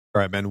All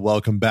right, man.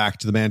 Welcome back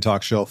to the Man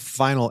Talk Show.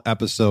 Final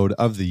episode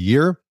of the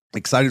year.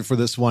 Excited for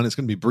this one. It's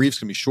going to be brief. It's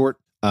going to be short,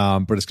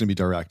 but it's going to be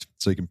direct.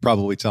 So you can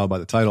probably tell by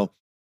the title,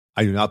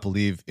 I do not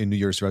believe in New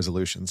Year's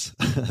resolutions.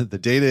 The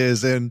data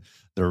is in,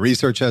 the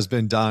research has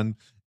been done,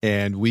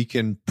 and we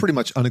can pretty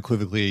much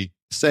unequivocally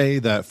say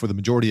that for the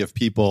majority of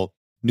people,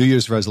 New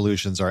Year's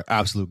resolutions are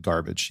absolute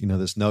garbage. You know,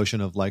 this notion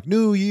of like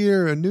new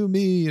year, a new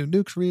me, a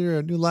new career,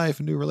 a new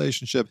life, a new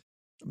relationship.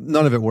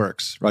 None of it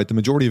works, right? The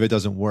majority of it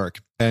doesn't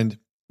work. And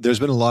there's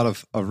been a lot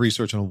of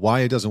research on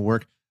why it doesn't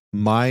work.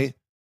 My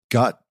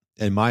gut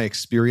and my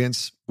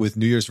experience with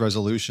New Year's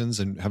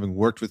resolutions and having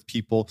worked with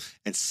people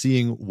and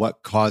seeing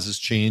what causes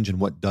change and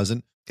what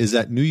doesn't is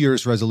that New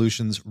Year's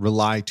resolutions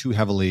rely too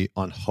heavily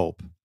on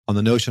hope, on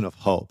the notion of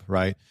hope,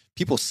 right?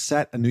 People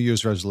set a New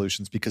Year's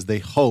resolutions because they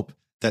hope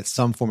that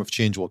some form of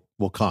change will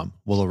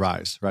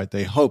arise, right?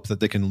 They hope that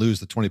they can lose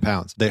the 20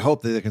 pounds. They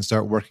hope that they can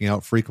start working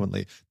out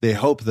frequently. They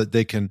hope that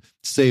they can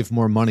save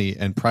more money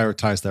and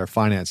prioritize their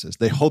finances.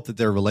 They hope that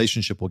their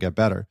relationship will get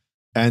better.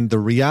 And the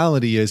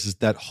reality is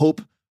that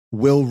hope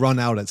will run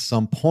out at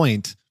some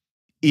point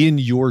in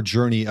your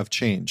journey of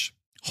change.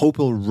 Hope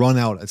will run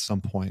out at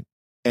some point.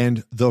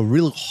 And the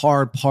real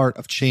hard part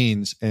of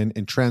change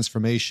and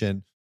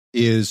transformation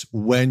is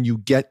when you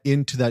get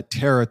into that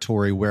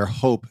territory where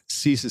hope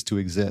ceases to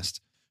exist,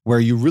 where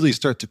you really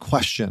start to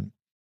question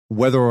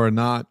whether or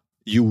not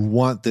you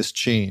want this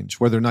change,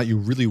 whether or not you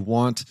really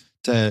want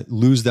to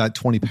lose that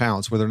 20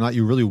 pounds, whether or not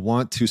you really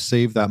want to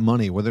save that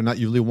money, whether or not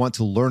you really want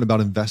to learn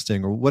about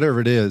investing or whatever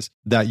it is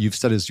that you've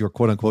set as your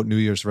quote unquote New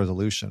Year's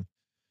resolution.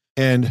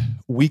 And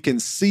we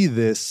can see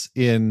this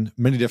in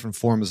many different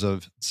forms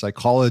of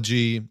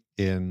psychology,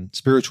 in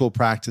spiritual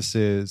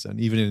practices,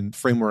 and even in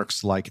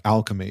frameworks like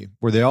alchemy,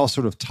 where they all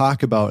sort of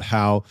talk about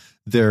how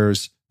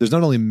there's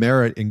not only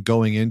merit in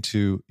going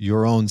into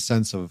your own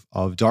sense of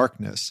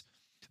darkness,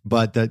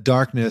 but that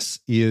darkness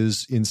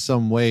is in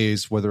some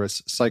ways, whether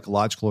it's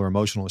psychological or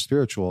emotional or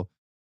spiritual,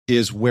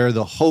 is where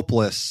the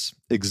hopeless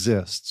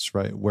exists,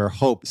 right? Where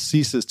hope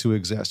ceases to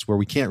exist, where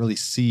we can't really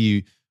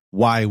see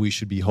why we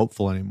should be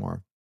hopeful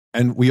anymore.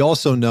 And we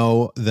also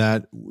know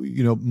that,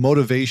 you know,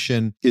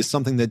 motivation is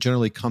something that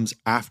generally comes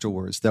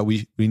afterwards, that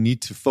we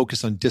need to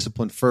focus on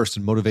discipline first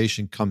and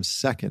motivation comes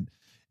second.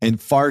 And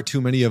far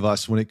too many of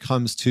us, when it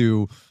comes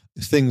to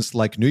things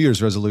like New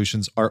Year's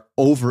resolutions, are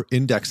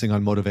over-indexing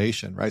on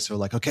motivation, right? So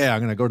like, okay, I'm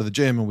going to go to the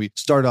gym, and we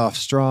start off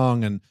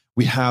strong and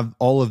we have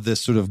all of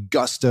this sort of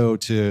gusto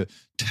to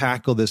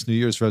tackle this New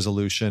Year's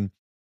resolution,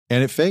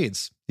 and it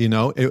fades, you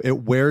know,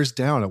 it wears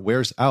down, it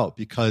wears out,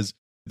 because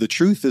the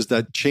truth is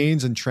that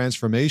change and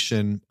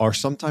transformation are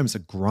sometimes a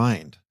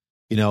grind.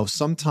 You know,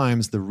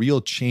 sometimes the real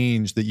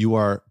change that you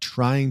are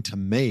trying to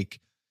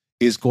make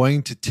is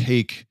going to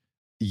take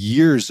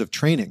years of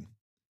training,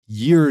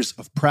 years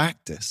of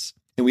practice.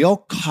 And we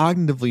all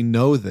cognitively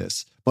know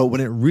this, but when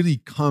it really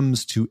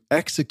comes to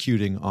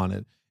executing on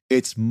it,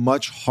 it's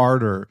much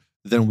harder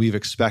than we've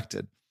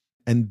expected.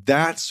 And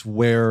that's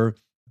where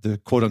the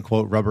quote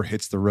unquote rubber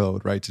hits the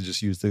road, right? To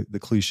just use the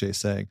cliche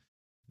saying.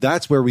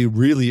 That's where we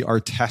really are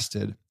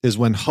tested, is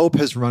when hope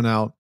has run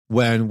out,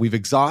 when we've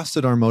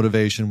exhausted our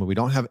motivation, when we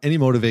don't have any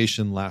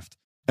motivation left,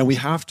 and we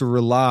have to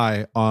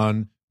rely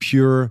on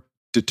pure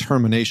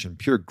determination,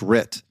 pure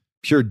grit,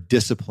 pure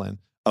discipline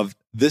of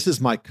this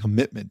is my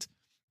commitment.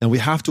 And we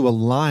have to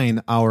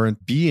align our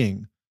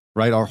being,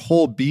 right? Our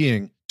whole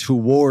being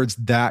towards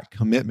that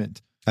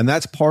commitment. And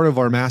that's part of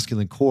our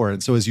masculine core.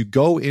 And so as you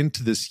go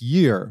into this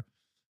year,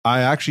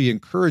 I actually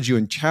encourage you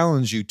and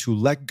challenge you to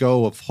let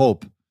go of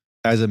hope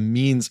as a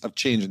means of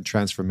change and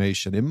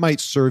transformation. It might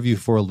serve you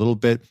for a little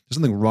bit. There's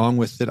nothing wrong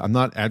with it. I'm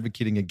not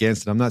advocating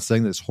against it. I'm not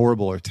saying that it's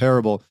horrible or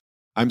terrible.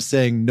 I'm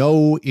saying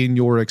know in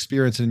your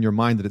experience and in your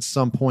mind that at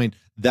some point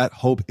that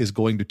hope is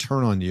going to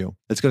turn on you.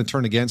 It's going to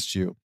turn against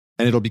you.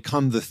 And it'll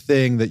become the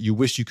thing that you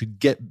wish you could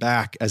get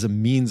back as a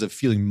means of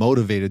feeling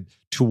motivated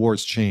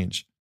towards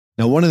change.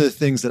 Now, one of the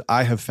things that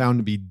I have found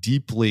to be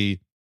deeply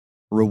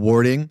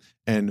rewarding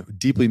and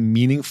deeply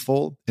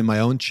meaningful in my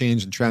own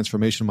change and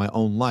transformation in my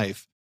own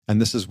life, and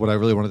this is what I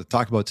really wanted to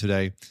talk about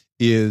today,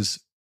 is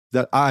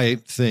that I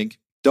think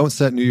don't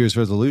set New Year's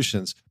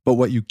resolutions, but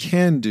what you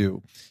can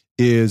do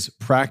is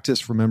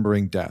practice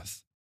remembering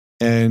death.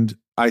 And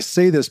I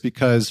say this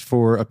because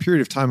for a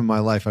period of time in my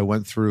life, I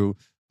went through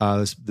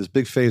this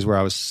big phase where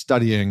I was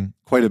studying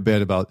quite a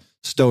bit about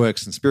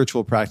Stoics and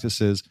spiritual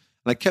practices.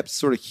 And I kept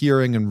sort of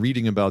hearing and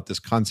reading about this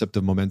concept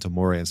of memento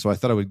mori. And so I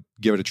thought I would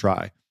give it a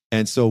try.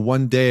 And so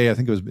one day, I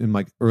think it was in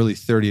my early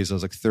 30s, I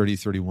was like 30,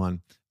 31.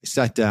 I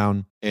sat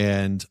down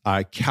and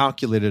I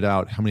calculated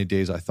out how many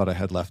days I thought I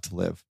had left to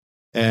live.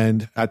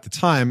 And at the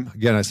time,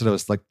 again, I said I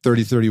was like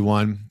 30,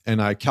 31, and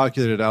I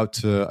calculated it out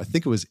to, I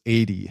think it was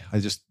 80.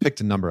 I just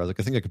picked a number. I was like,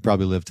 I think I could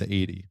probably live to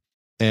 80.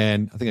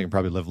 And I think I can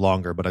probably live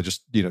longer, but I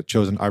just,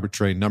 chose an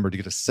arbitrary number to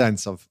get a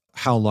sense of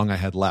how long I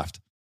had left.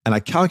 And I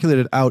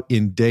calculated out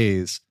in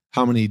days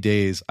how many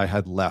days I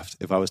had left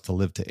if I was to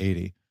live to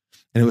 80.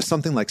 And it was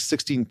something like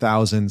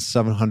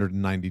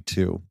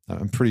 16,792.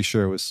 I'm pretty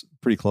sure it was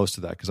pretty close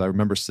to that because I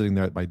remember sitting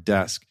there at my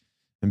desk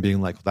and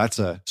being like, that's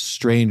a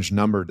strange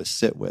number to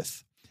sit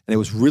with. And it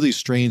was really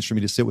strange for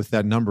me to sit with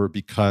that number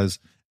because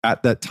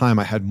at that time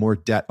I had more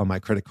debt on my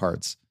credit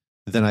cards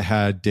than I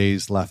had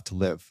days left to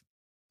live.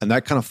 And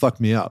that kind of fucked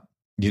me up.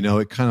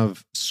 It kind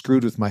of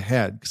screwed with my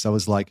head because I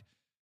was like,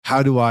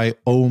 how do I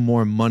owe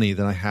more money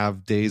than I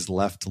have days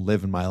left to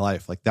live in my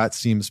life? Like that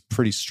seems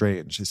pretty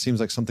strange. It seems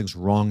like something's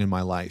wrong in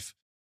my life.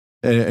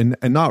 And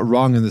not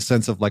wrong in the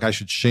sense of like I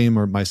should shame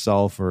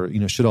myself or,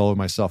 should owe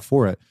myself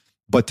for it.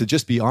 But to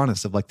just be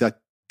honest of like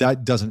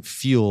that doesn't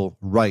feel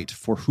right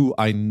for who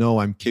I know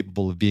I'm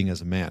capable of being as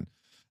a man.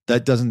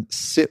 That doesn't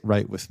sit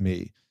right with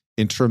me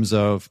in terms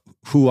of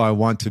who I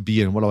want to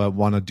be and what I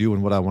want to do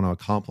and what I want to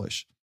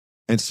accomplish.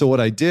 And so what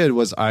I did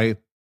was I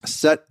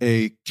set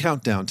a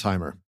countdown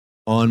timer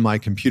on my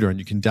computer, and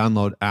you can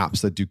download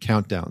apps that do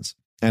countdowns.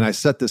 And I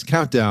set this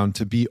countdown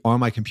to be on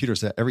my computer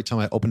so that every time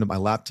I opened up my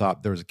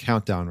laptop, there was a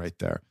countdown right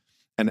there.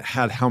 And it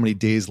had how many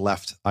days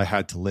left I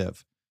had to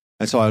live.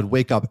 And so I would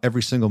wake up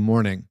every single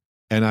morning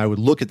and I would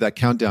look at that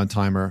countdown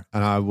timer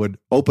and I would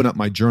open up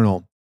my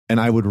journal and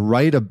I would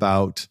write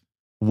about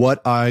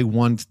what I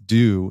want to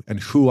do and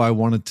who I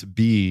wanted to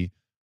be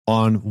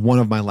on one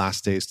of my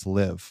last days to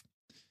live.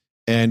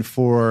 And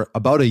for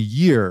about a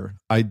year,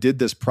 I did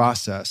this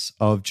process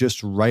of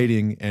just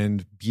writing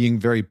and being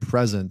very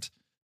present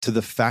to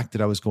the fact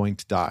that I was going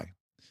to die,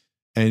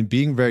 and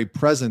being very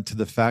present to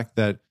the fact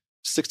that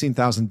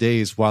 16,000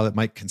 days, while it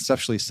might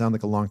conceptually sound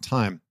like a long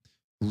time,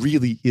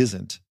 really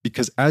isn't.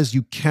 Because as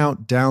you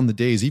count down the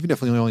days, even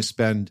if we only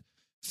spend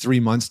 3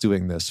 months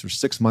doing this or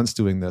 6 months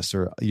doing this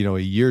or a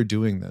year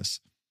doing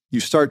this, you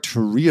start to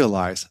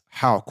realize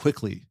how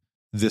quickly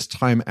this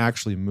time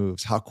actually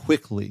moves, how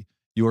quickly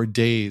your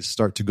days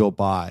start to go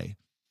by.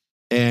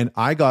 And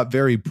I got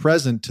very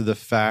present to the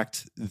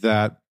fact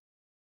that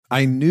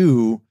I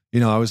knew,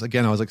 I was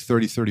like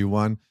 30,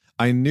 31.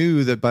 I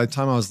knew that by the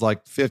time I was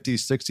like 50,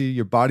 60,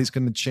 your body's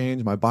going to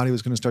change. My body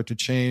was going to start to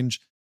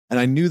change. And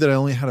I knew that I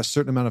only had a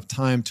certain amount of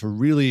time to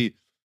really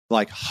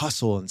like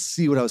hustle and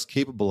see what I was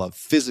capable of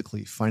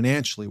physically,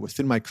 financially,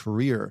 within my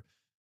career.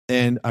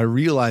 And I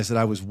realized that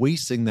I was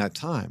wasting that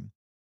time.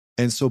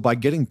 And so by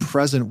getting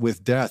present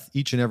with death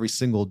each and every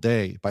single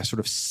day, by sort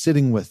of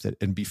sitting with it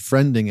and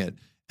befriending it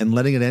and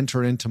letting it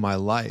enter into my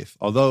life,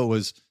 although it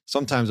was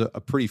sometimes a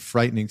pretty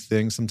frightening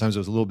thing, sometimes it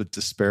was a little bit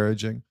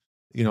disparaging,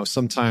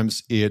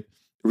 sometimes it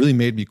really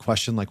made me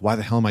question, like, why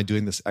the hell am I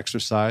doing this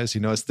exercise?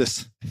 Is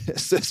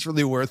this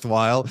really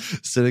worthwhile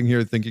sitting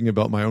here thinking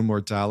about my own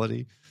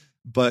mortality?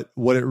 But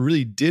what it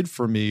really did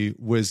for me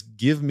was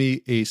give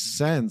me a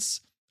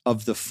sense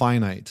of the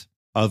finite,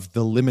 of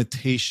the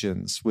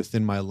limitations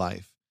within my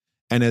life.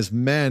 And as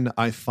men,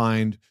 I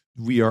find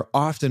we are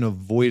often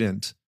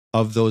avoidant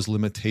of those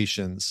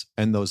limitations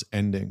and those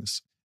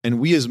endings. And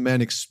we as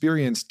men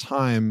experience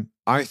time,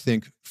 I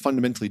think,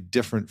 fundamentally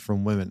different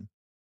from women.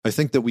 I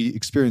think that we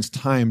experience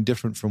time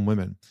different from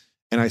women.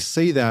 And I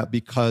say that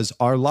because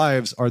our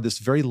lives are this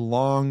very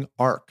long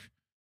arc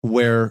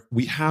where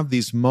we have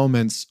these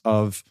moments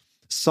of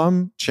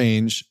some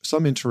change,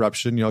 some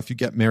interruption. If you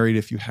get married,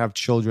 if you have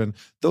children,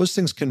 those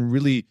things can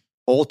really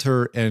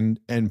alter and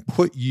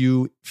put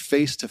you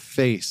face to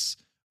face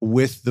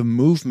with the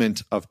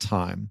movement of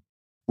time,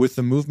 with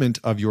the movement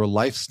of your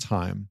life's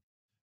time.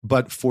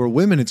 But for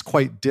women, it's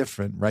quite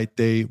different, right?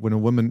 When a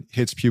woman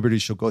hits puberty,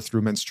 she'll go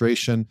through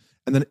menstruation.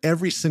 And then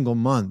every single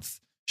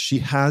month, she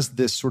has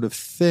this sort of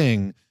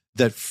thing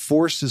that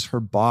forces her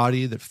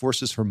body, that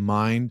forces her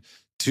mind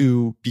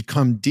to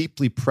become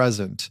deeply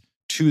present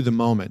to the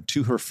moment,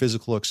 to her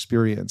physical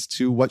experience,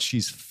 to what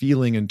she's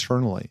feeling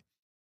internally.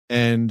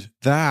 And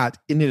that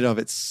in and of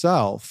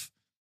itself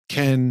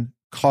can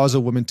cause a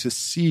woman to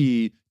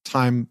see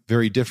time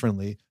very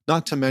differently.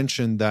 Not to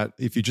mention that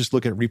if you just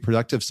look at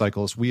reproductive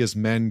cycles, we as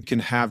men can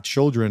have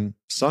children.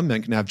 Some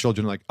men can have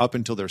children like up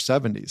until their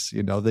 70s.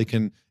 They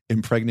can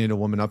impregnate a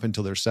woman up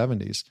until their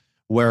 70s.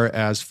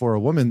 Whereas for a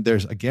woman,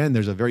 there's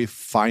a very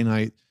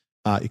finite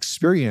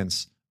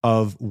experience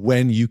of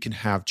when you can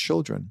have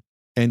children.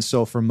 And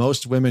so for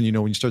most women,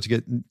 when you start to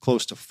get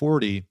close to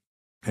 40,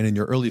 and in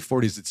your early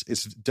 40s,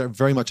 it's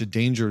very much a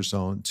danger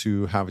zone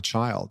to have a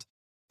child.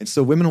 And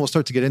so women will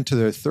start to get into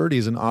their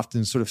 30s and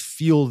often sort of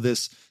feel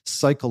this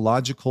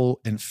psychological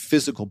and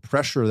physical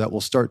pressure that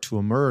will start to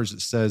emerge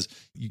that says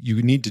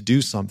you need to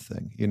do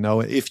something,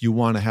 if you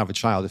want to have a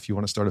child, if you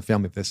want to start a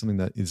family, if there's something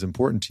that is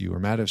important to you or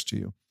matters to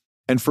you.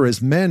 And for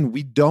as men,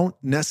 we don't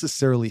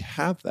necessarily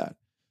have that.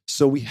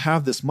 So we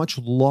have this much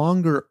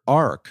longer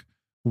arc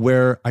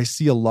where I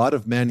see a lot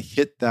of men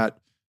hit that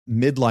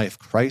midlife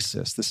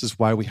crisis. This is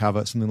why we have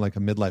something like a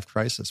midlife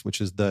crisis,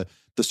 which is the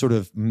sort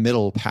of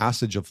middle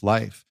passage of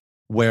life,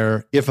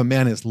 where if a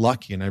man is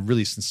lucky, and I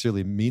really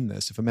sincerely mean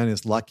this, if a man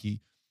is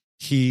lucky,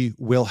 he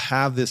will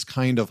have this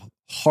kind of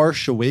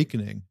harsh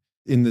awakening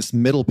in this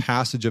middle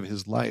passage of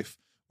his life,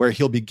 where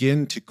he'll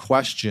begin to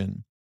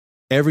question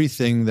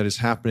everything that is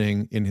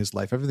happening in his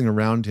life, everything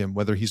around him,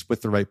 whether he's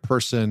with the right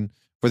person,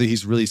 whether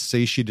he's really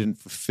satiated and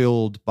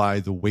fulfilled by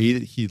the way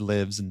that he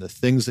lives and the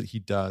things that he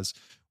does,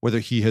 whether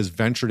he has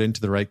ventured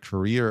into the right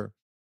career.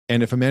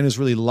 And if a man is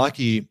really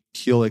lucky,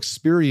 he'll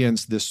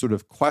experience this sort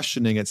of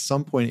questioning at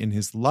some point in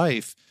his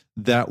life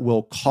that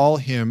will call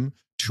him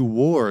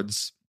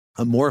towards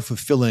a more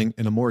fulfilling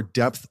and a more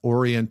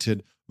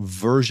depth-oriented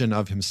version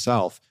of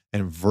himself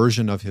and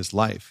version of his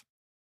life.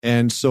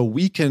 And so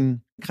we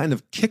can kind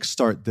of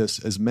kickstart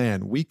this as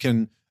man. We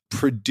can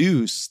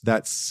produce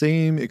that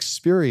same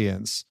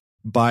experience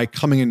by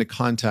coming into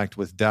contact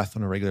with death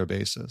on a regular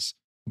basis,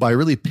 by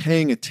really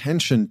paying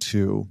attention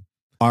to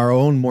our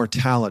own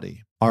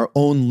mortality, our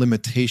own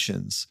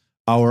limitations,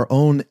 our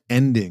own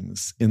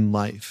endings in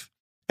life.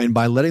 And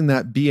by letting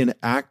that be an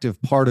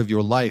active part of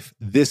your life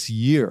this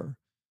year,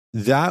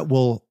 that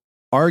will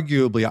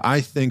arguably,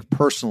 I think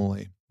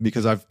personally,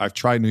 because I've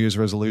tried New Year's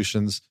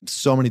resolutions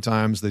so many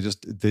times, they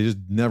just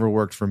never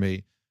worked for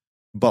me.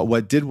 But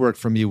what did work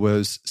for me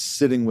was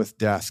sitting with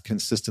death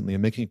consistently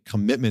and making a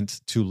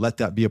commitment to let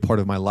that be a part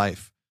of my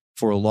life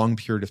for a long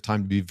period of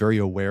time, to be very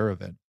aware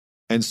of it.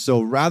 And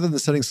so rather than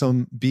setting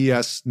some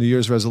BS New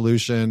Year's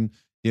resolution,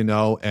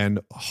 and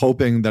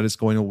hoping that it's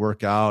going to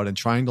work out and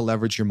trying to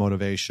leverage your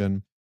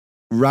motivation,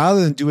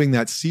 rather than doing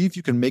that, see if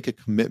you can make a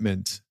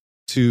commitment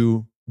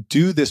to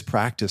do this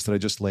practice that I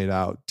just laid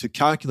out, to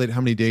calculate how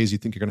many days you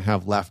think you're going to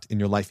have left in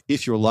your life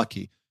if you're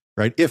lucky.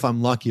 Right? If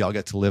I'm lucky, I'll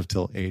get to live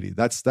till 80.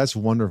 That's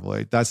wonderful.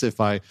 Right? That's if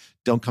I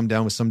don't come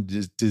down with some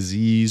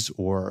disease,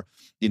 or,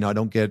 I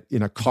don't get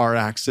in a car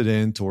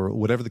accident, or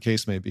whatever the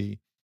case may be.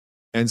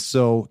 And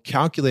so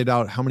calculate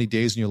out how many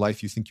days in your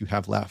life you think you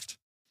have left,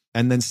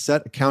 and then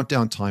set a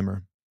countdown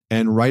timer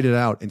and write it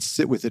out and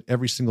sit with it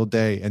every single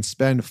day and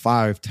spend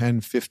 5,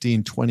 10,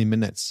 15, 20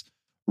 minutes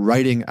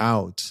writing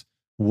out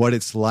what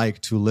it's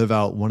like to live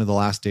out one of the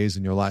last days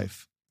in your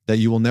life, that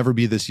you will never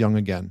be this young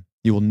again.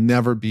 You will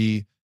never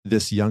be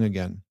this young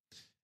again.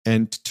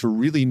 And to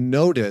really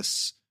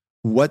notice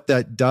what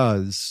that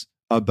does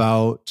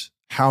about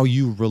how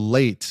you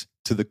relate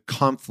to the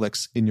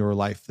conflicts in your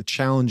life, the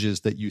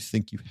challenges that you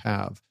think you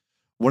have.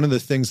 One of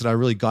the things that I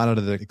really got out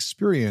of the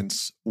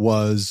experience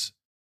was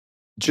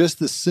just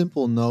the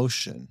simple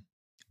notion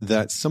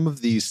that some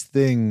of these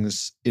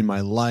things in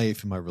my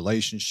life, in my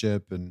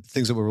relationship, and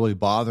things that were really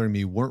bothering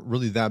me weren't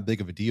really that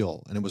big of a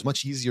deal. And it was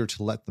much easier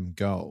to let them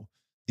go.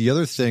 The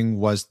other thing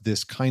was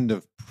this kind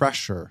of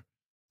pressure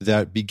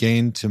that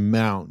began to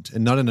mount,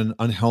 and not in an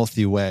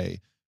unhealthy way,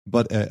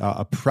 but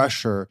a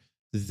pressure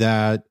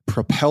that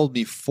propelled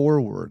me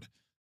forward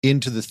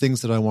into the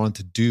things that I wanted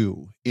to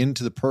do,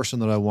 into the person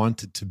that I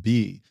wanted to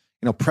be.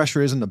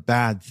 Pressure isn't a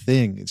bad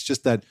thing. It's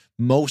just that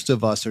most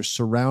of us are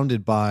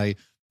surrounded by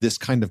this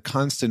kind of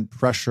constant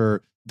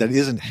pressure that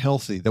isn't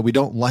healthy, that we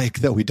don't like,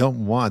 that we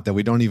don't want, that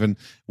we don't even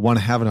want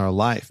to have in our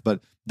life. But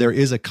there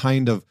is a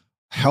kind of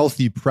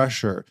healthy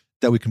pressure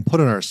that we can put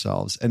on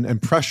ourselves, and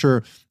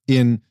pressure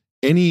in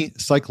any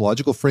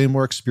psychological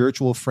framework,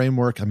 spiritual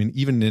framework,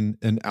 even in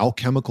an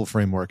alchemical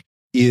framework,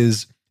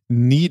 is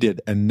needed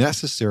and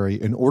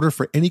necessary in order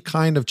for any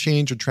kind of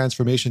change or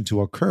transformation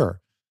to occur.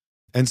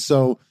 And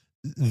so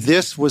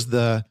this was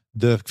the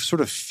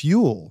sort of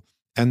fuel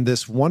and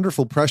this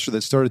wonderful pressure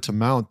that started to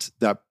mount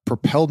that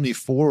propelled me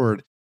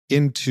forward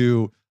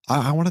into,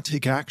 I want to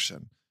take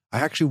action. I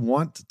actually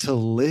want to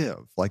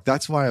live. Like,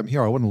 that's why I'm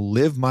here. I want to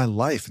live my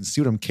life and see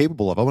what I'm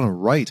capable of. I want to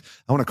write.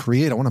 I want to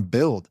create. I want to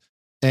build.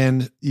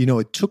 And,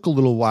 it took a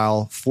little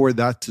while for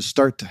that to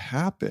start to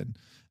happen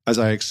as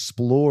I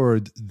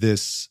explored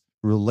this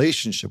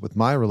relationship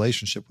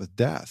with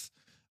death.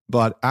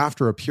 But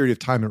after a period of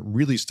time, it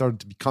really started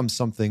to become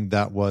something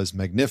that was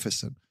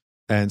magnificent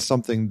and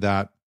something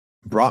that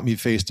brought me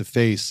face to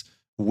face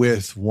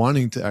with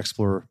wanting to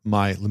explore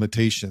my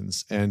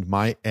limitations and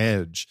my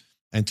edge,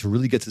 and to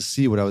really get to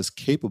see what I was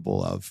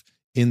capable of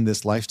in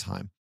this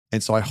lifetime.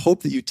 And so I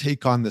hope that you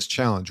take on this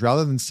challenge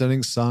rather than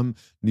setting some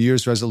New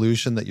Year's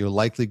resolution that you're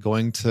likely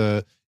going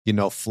to,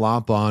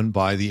 flop on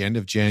by the end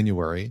of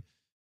January.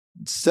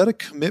 Set a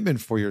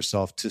commitment for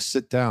yourself to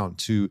sit down,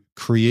 to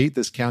create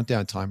this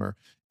countdown timer,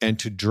 and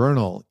to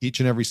journal each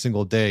and every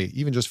single day,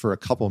 even just for a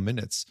couple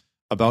minutes,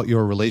 about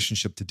your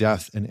relationship to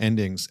death and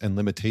endings and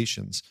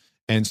limitations,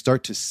 and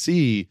start to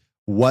see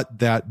what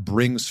that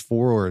brings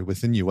forward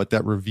within you, what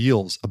that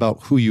reveals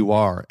about who you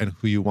are and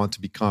who you want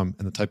to become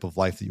and the type of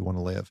life that you want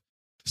to live.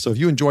 So if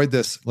you enjoyed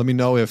this, let me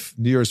know if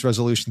New Year's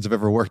resolutions have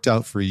ever worked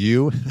out for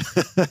you.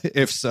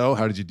 If so,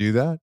 how did you do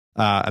that?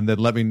 And then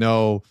let me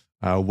know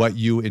what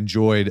you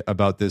enjoyed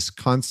about this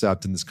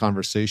concept and this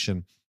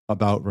conversation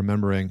about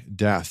remembering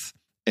death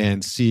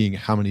and seeing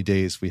how many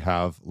days we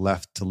have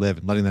left to live,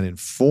 and letting that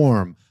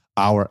inform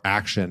our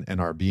action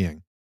and our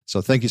being.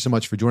 So thank you so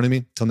much for joining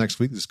me. Till next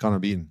week, this is Connor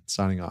Beaton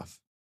signing off.